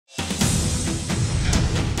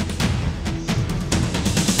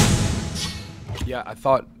Yeah, I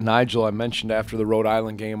thought Nigel, I mentioned after the Rhode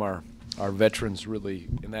Island game, our veterans really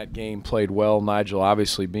in that game played well. Nigel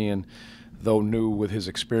obviously being, though new with his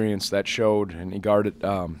experience, that showed, and he guarded,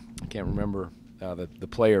 I can't remember the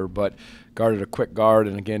player, but guarded a quick guard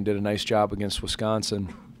and again did a nice job against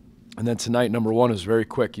Wisconsin. And then tonight, number one is very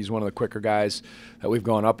quick. He's one of the quicker guys that we've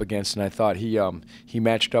gone up against, and I thought he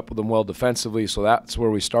matched up with them well defensively, so that's where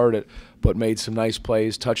we started, but made some nice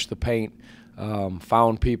plays, touched the paint,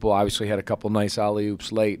 found people. Obviously had a couple nice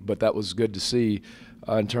alley-oops late, but that was good to see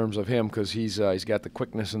in terms of him because he's got the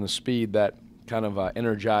quickness and the speed that kind of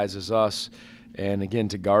energizes us. And, again,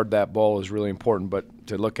 to guard that ball is really important. But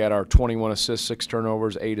to look at our 21 assists, 6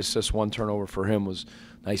 turnovers, 8 assists, 1 turnover for him was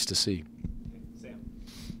nice to see.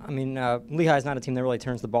 I mean, Lehigh is not a team that really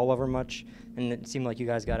turns the ball over much, and it seemed like you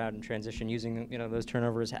guys got out in transition using those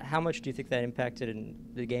turnovers. How much do you think that impacted in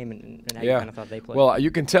the game and how you kind of thought they played? Well, you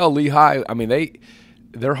can tell Lehigh, I mean,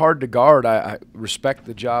 they're hard to guard. I respect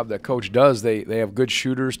the job that Coach does. They have good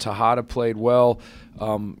shooters. Tejada played well.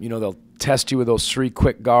 They'll test you with those 3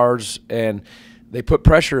 quick guards, and they put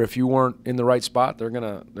pressure. If you weren't in the right spot, they're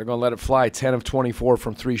gonna let it fly. 10 of 24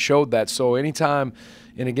 from 3 showed that. So anytime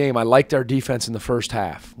in a game, I liked our defense in the first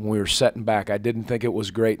half when we were setting back. I didn't think it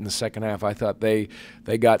was great in the second half. I thought they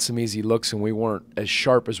got some easy looks and we weren't as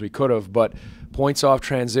sharp as we could have. But points off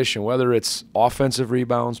transition, whether it's offensive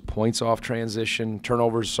rebounds, points off transition,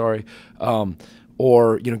 turnovers,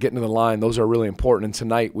 or getting to the line, those are really important. And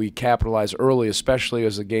tonight we capitalized early, especially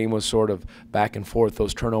as the game was sort of back and forth.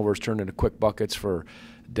 Those turnovers turned into quick buckets for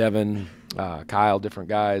Devin, Kyle, different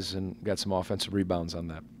guys, and got some offensive rebounds on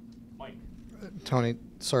that. Tony,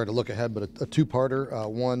 sorry to look ahead, but a two-parter.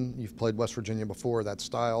 One, you've played West Virginia before, that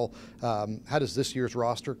style. How does this year's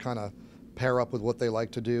roster kind of pair up with what they like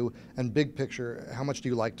to do? And big picture, how much do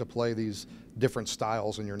you like to play these different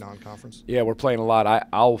styles in your non-conference? Yeah, we're playing a lot.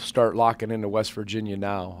 I'll start locking into West Virginia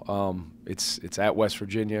now. It's at West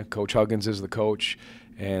Virginia. Coach Huggins is the coach,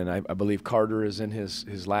 and I believe Carter is in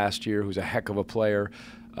his last year, who's a heck of a player.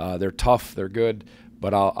 They're tough. They're good.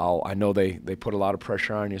 But I know they put a lot of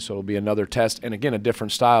pressure on you, so it'll be another test. And, again, a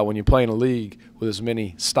different style. When you play in a league with as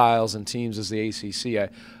many styles and teams as the ACC,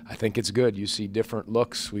 I think it's good. You see different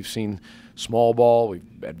looks. We've seen small ball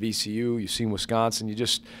at VCU. You've seen Wisconsin.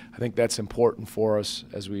 I think that's important for us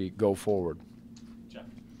as we go forward.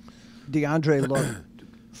 DeAndre looked,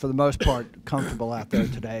 for the most part, comfortable out there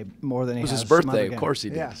today more than he has. It was his birthday. Of course he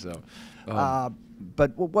did. Yeah. So.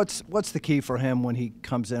 But what's the key for him when he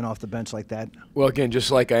comes in off the bench like that? Well, again,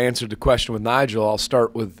 just like I answered the question with Nigel, I'll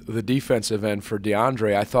start with the defensive end for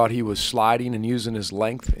DeAndre. I thought he was sliding and using his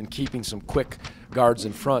length and keeping some quick guards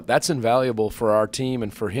in front. That's invaluable for our team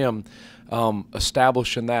and for him,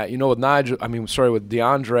 establishing that. With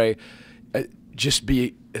DeAndre, just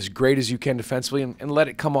be as great as you can defensively and let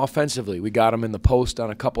it come offensively. We got him in the post on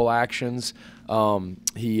a couple actions.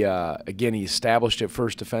 He established it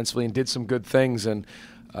first defensively and did some good things. And,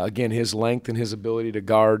 again, his length and his ability to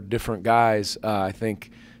guard different guys, I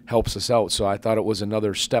think, helps us out. So I thought it was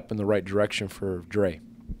another step in the right direction for Dre.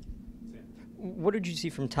 What did you see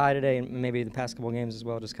from Ty today and maybe the past couple of games as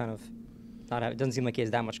well? Just kind of it doesn't seem like he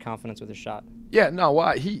has that much confidence with his shot. Yeah,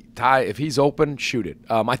 no, Ty, if he's open, shoot it.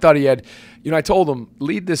 I thought he had, I told him,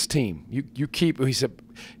 lead this team. You keep, he said,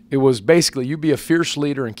 it was basically you be a fierce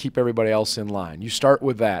leader and keep everybody else in line. You start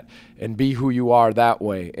with that and be who you are that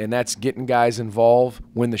way. And that's getting guys involved.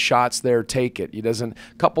 When the shot's there, take it. He doesn't,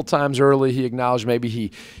 a couple times early he acknowledged maybe he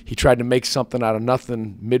tried to make something out of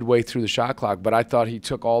nothing midway through the shot clock, but I thought he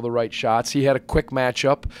took all the right shots. He had a quick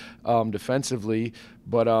matchup defensively,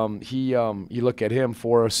 but you look at him,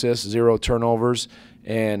 4 assists, 0 turnovers,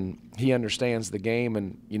 and he understands the game.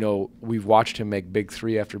 And, we've watched him make big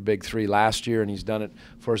three after big three last year, and he's done it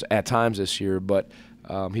for us at times this year. But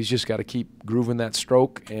he's just got to keep grooving that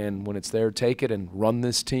stroke, and when it's there, take it and run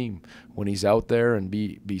this team when he's out there and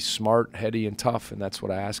be smart, heady, and tough, and that's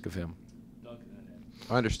what I ask of him.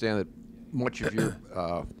 I understand that much of your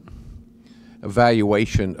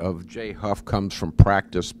evaluation of Jay Huff comes from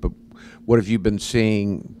practice, but what have you been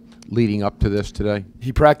seeing leading up to this today?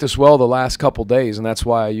 He practiced well the last couple days, and that's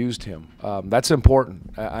why I used him. That's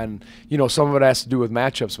important. And, some of it has to do with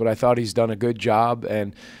matchups, but I thought he's done a good job.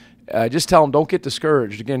 And just tell him, don't get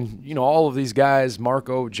discouraged. Again, all of these guys,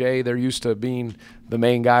 Marco, Jay, they're used to being the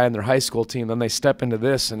main guy in their high school team. Then they step into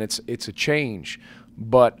this, and it's a change.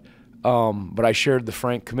 But I shared the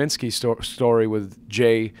Frank Kaminsky story with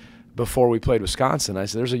Jay before we played Wisconsin. I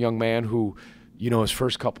said, there's a young man who, his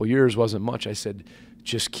first couple years wasn't much. I said,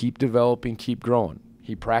 just keep developing, keep growing.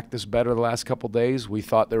 He practiced better the last couple days. We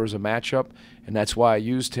thought there was a matchup, and that's why I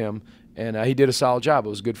used him. and he did a solid job. It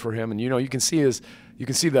was good for him, and you can see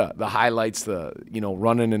the highlights,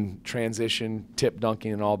 running and transition, tip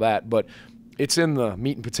dunking, and all that. But it's in the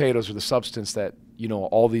meat and potatoes or the substance that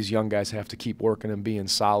all these young guys have to keep working and being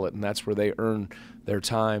solid, and that's where they earn their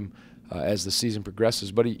time as the season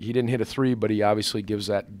progresses. But he didn't hit a three, but he obviously gives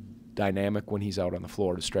that dynamic when he's out on the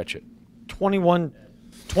floor to stretch it. 21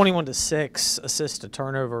 to 6 assist to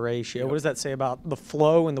turnover ratio. Yep. What does that say about the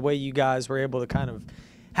flow and the way you guys were able to kind of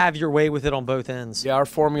have your way with it on both ends? Yeah, our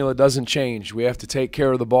formula doesn't change. We have to take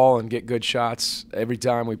care of the ball and get good shots. Every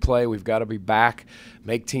time we play, we've got to be back,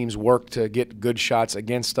 make teams work to get good shots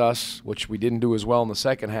against us, which we didn't do as well in the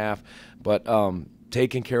second half. But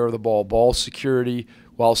taking care of the ball security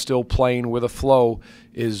while still playing with a flow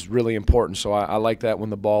is really important. So I like that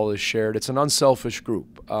when the ball is shared. It's an unselfish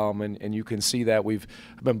group, and you can see that.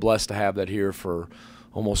 I've been blessed to have that here for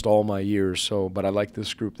almost all my years. But I like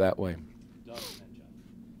this group that way.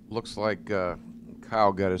 Looks like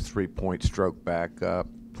Kyle got his 3-point stroke back,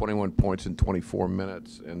 21 points in 24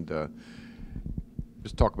 minutes, and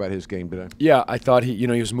just talk about his game today. Yeah, I thought he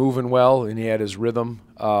was moving well and he had his rhythm,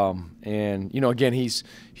 and again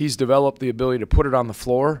he's developed the ability to put it on the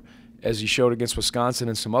floor, as he showed against Wisconsin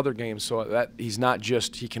and some other games. So that he's not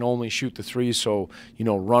just he can only shoot the threes, so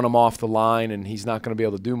run him off the line and he's not going to be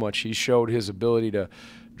able to do much. He showed his ability to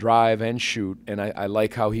drive and shoot, and I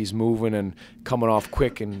like how he's moving and coming off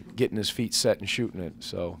quick and getting his feet set and shooting it.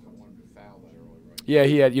 So yeah,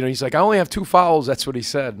 he had, he's like, I only have 2 fouls. That's what he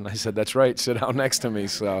said, and I said, that's right. Sit down next to me.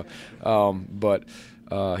 So,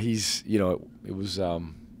 he's, it was,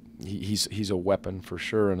 he's a weapon for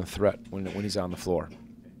sure and a threat when he's on the floor.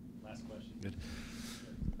 Last question.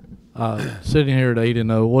 Good. Sitting here at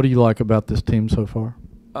 8-0, what do you like about this team so far?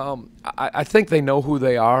 I think they know who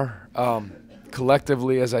they are.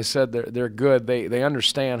 Collectively, as I said, they're good. They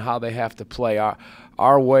understand how they have to play.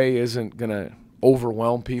 Our way isn't going to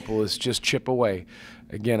overwhelm people. It's just chip away.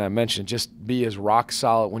 Again, I mentioned just be as rock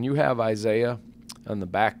solid. When you have Isaiah on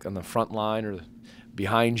the front line or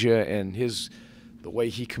behind you, and the way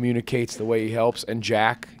he communicates, the way he helps, and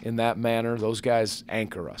Jack in that manner, those guys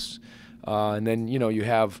anchor us. And then you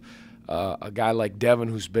have a guy like Devin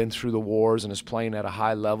who's been through the wars and is playing at a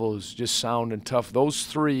high level, who's just sound and tough. Those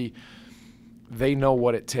three, they know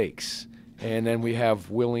what it takes. And then we have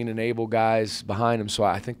willing and able guys behind them. So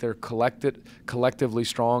I think they're collectively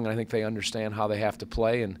strong, and I think they understand how they have to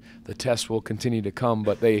play, and the tests will continue to come,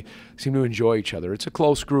 but they seem to enjoy each other. It's a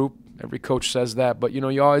close group. Every coach says that, but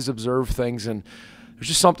you always observe things, and there's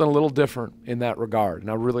just something a little different in that regard. And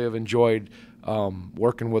I really have enjoyed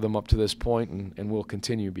working with them up to this point, and we'll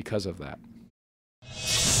continue because of that.